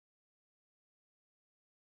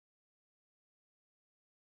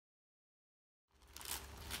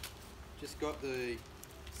Just got the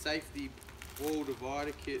safety wall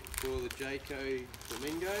divider kit for the Jayco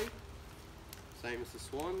flamingo, same as the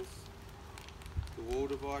swans. The wall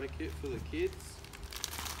divider kit for the kids.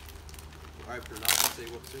 We'll open it up and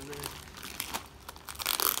see what's in there.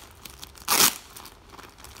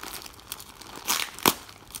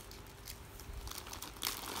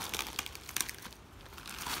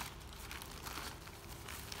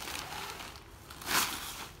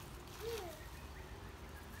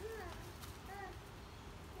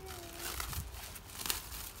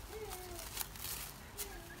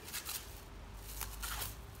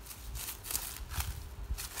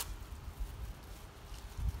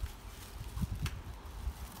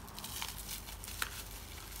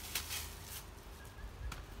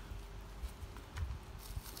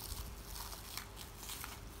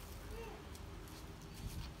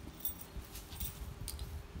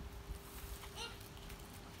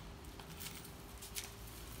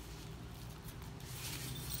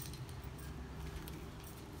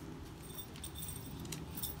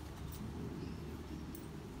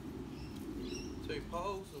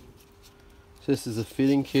 Poles and so this is a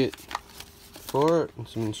fitting kit for it and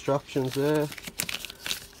some instructions there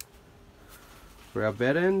for our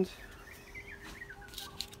bed end.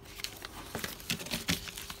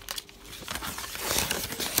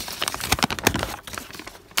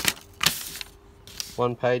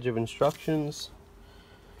 One page of instructions.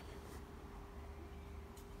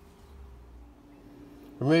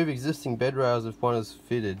 Remove existing bed rails if one is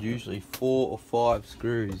fitted, usually 4 or 5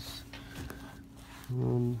 screws.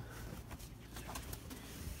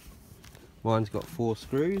 Mine's got 4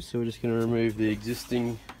 screws, so we're just going to remove the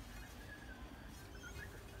existing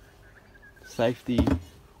safety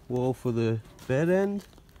wall for the bed end.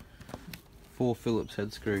 4 Phillips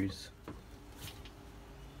head screws.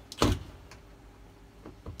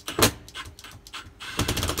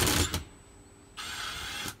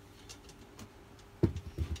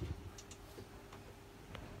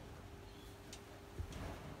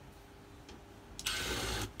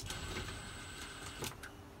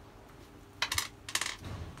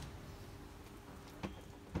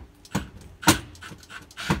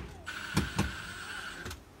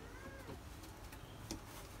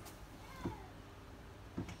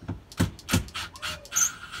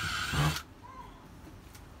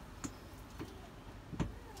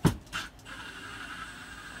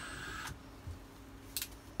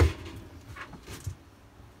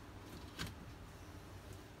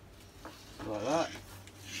 Like that.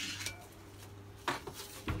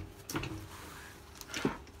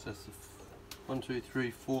 So that's the 1, 2,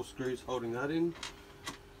 3, 4 screws holding that in.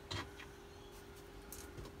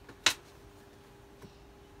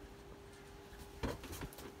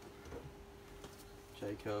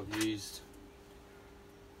 Jayco have used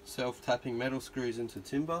self-tapping metal screws into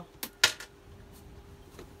timber.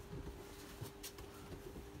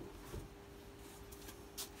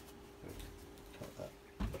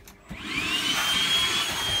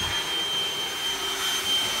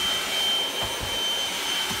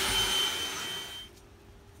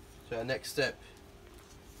 So our next step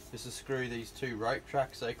is to screw these 2 rope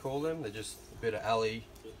tracks, they call them. They're just a bit of alley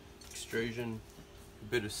extrusion, a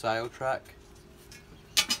bit of sail track,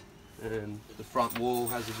 and the front wall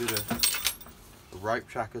has a bit of a rope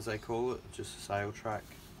track, as they call it, just a sail track.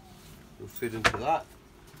 Will fit into that,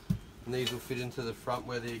 and these will fit into the front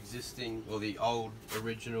where the existing or the old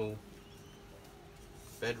original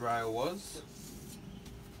bed rail was.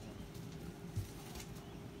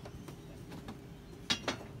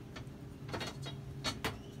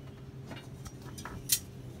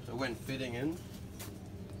 When fitting in,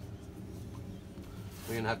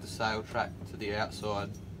 we're going to have the sail track to the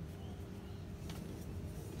outside.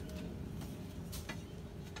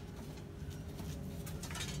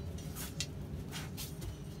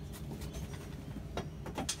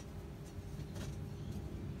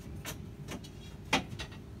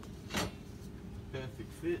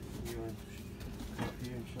 Perfect fit. You want to come up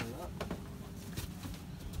here and show that?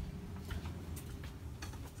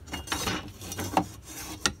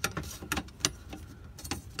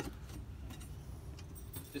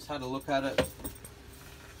 Just had a look at it.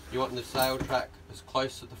 You want the sail track as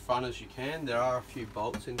close to the front as you can. There are a few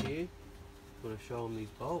bolts in here. I'm going to show them these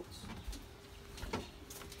bolts.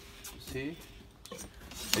 Just here.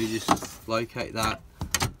 So you just locate that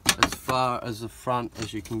as far as the front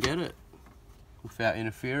as you can get it without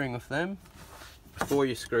interfering with them. Before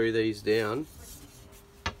you screw these down,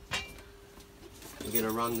 you're going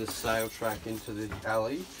to run this sail track into the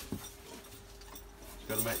alley.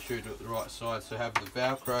 Got to make sure you do it the right side, so have the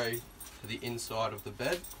Velcro to the inside of the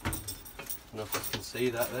bed. I don't know if you can see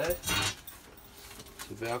that there.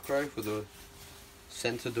 the Velcro for the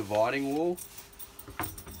center dividing wall.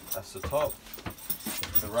 That's the top.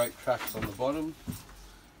 The rope tracks on the bottom.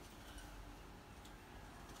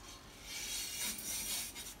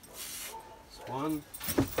 That's one.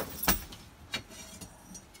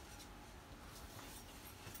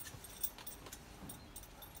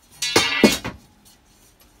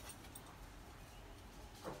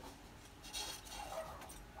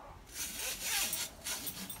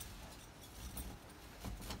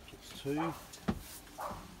 That's two.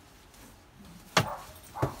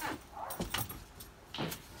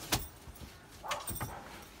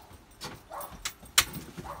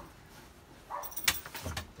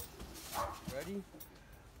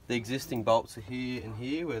 The existing bolts are here and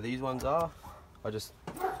here where these ones are. I just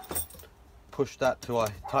push that till I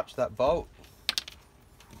touch that bolt.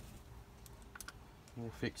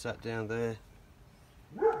 We'll fix that down there.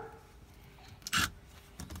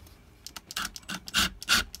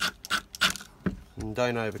 And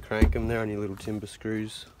don't over crank them, they're only little timber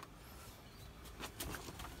screws.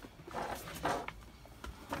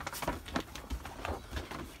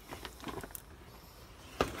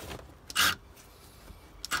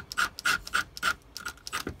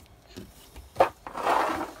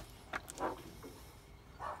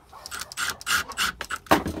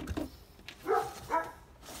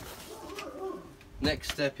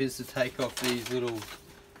 Next step is to take off these little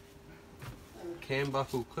cam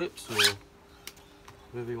buckle clips, or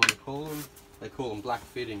whatever you want to call them. They call them black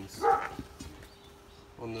fittings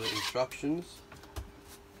on the instructions,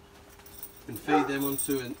 and feed them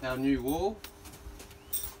onto our new wall.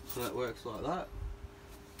 So that works like that.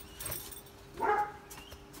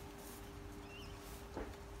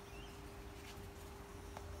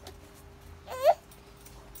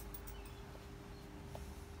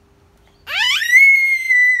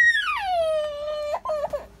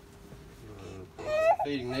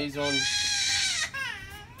 Feeding these on,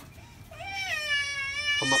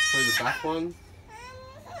 come up through the back one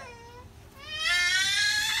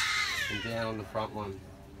and down on the front one.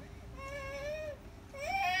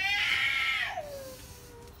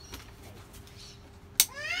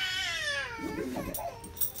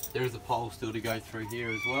 There is a pole still to go through here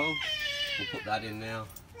as well. We'll put that in now.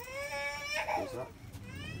 What's that?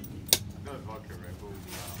 I've got a vodka Red Bull.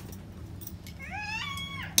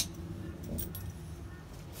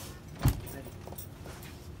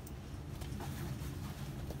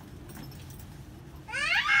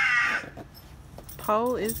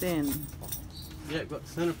 Pole is in. Yeah, got the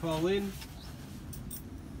centre pole in.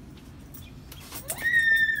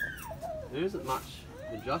 There isn't much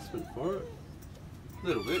adjustment for it. A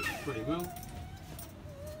little bit, pretty well.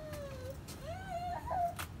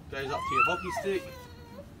 Goes up to your hockey stick.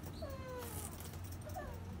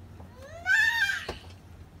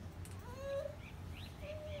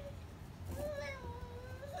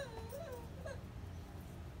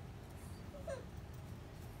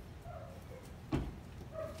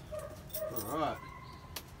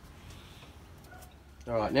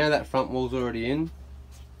 Alright, now that front wall's already in,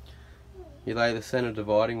 you lay the centre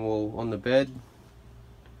dividing wall on the bed.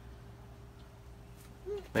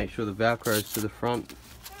 Make sure the Velcro's to the front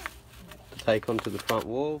to take onto the front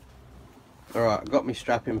wall. Alright, got my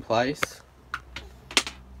strap in place.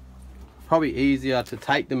 Probably easier to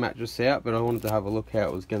take the mattress out, but I wanted to have a look how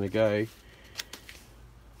it was going to go.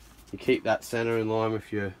 You keep that centre in line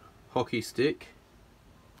with your hockey stick,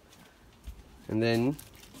 and then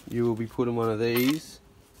you will be putting one of these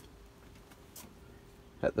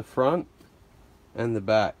at the front and the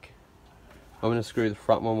back. I'm going to screw the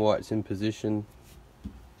front one while it's in position,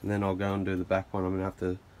 and then I'll go and do the back one. I'm going to have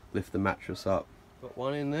to lift the mattress up. Got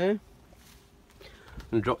one in there. I'm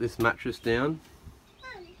going to drop this mattress down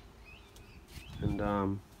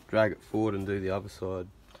and drag it forward and do the other side.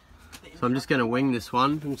 So I'm just going to wing this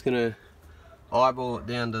one. I'm just going to eyeball it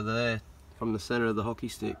down to there from the centre of the hockey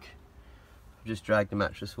stick. Just drag the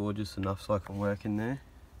mattress forward just enough so I can work in there.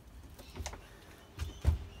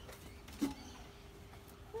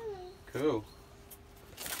 Cool.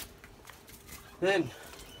 Then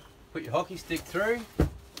put your hockey stick through.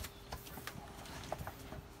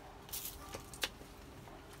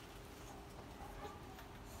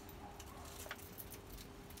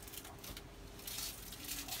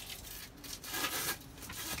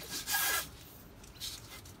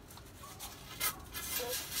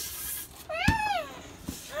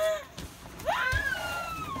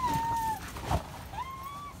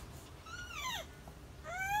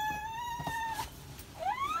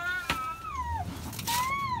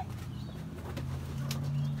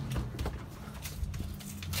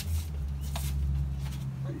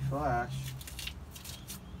 Flash.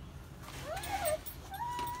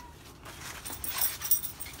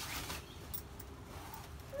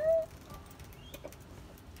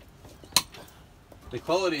 The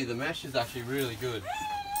quality of the mesh is actually really good.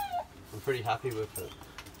 I'm pretty happy with it.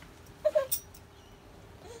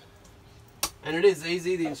 And it is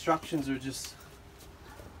easy, the instructions are just,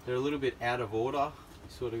 they're a little bit out of order. You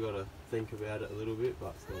sort of got to think about it a little bit,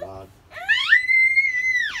 but it's not hard.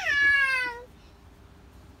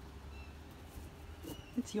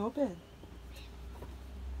 It's your bed.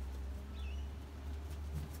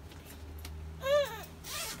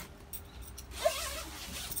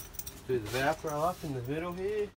 Do the Velcro up in the middle here.